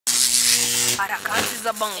Harakati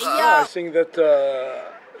za Bongo. I think that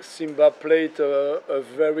Simba played a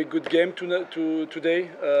very good game today,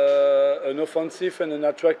 an offensive and an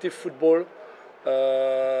attractive football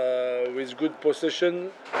with good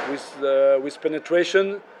possession, with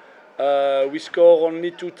penetration. We scored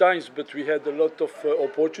only 2 times, but we had a lot of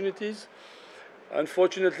opportunities.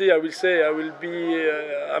 Unfortunately, I will say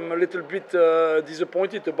I'm a little bit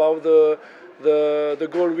disappointed about the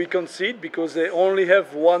goal we concede, because they only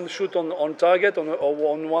have one shot on target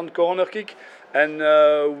on one corner kick, and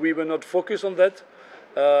we were not focused on that.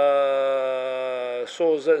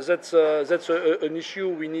 So that's an issue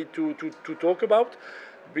we need to talk about,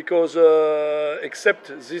 because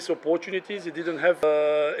except these opportunities, he didn't have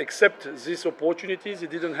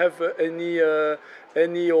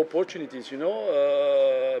any opportunities, you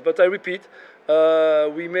know. But I repeat,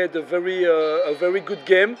 we made a very good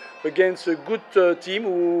game against a good team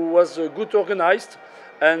who was good organized,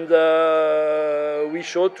 and we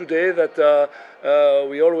showed today that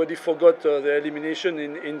we already forgot the elimination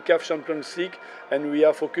in CAF Champions League, and we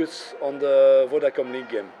are focused on the Vodacom League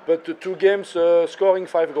game. But 2 games scoring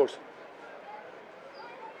 5 goals.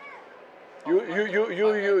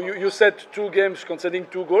 You said 2 games conceding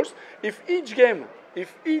 2 goals. If each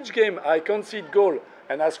game I concede goal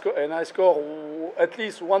and I score at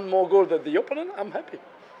least 1 more goal than the opponent, I'm happy.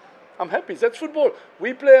 I'm happy. That's football.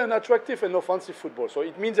 We play an attractive and offensive football, so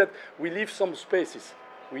it means that we leave some spaces.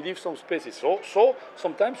 So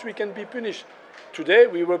sometimes we can be punished. Today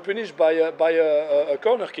we were punished by a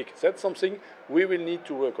corner kick. That's something we will need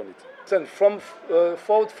to work on it. And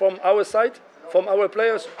fault from our side, from our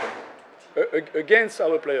players, against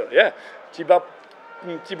our player. Yeah,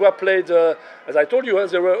 Thibaut played, as I told you,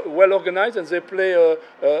 they were well organized and they play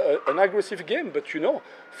an aggressive game. But you know,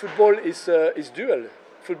 football is duel.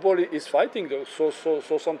 Football is fighting, though.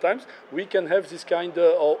 So sometimes we can have this kind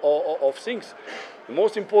of things. The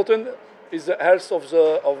most important is the health of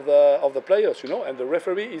the players, you know, and the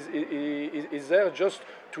referee is there just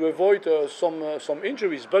to avoid some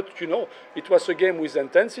injuries. But you know, it was a game with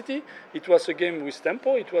intensity, it was a game with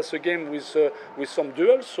tempo, it was a game with some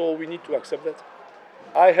duels. So we need to accept that.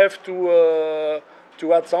 I have to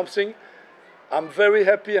add something. I'm very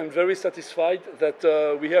happy and very satisfied that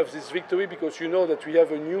we have this victory, because you know that we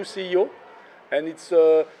have a new CEO, and it's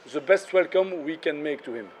the best welcome we can make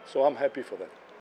to him. So I'm happy for that.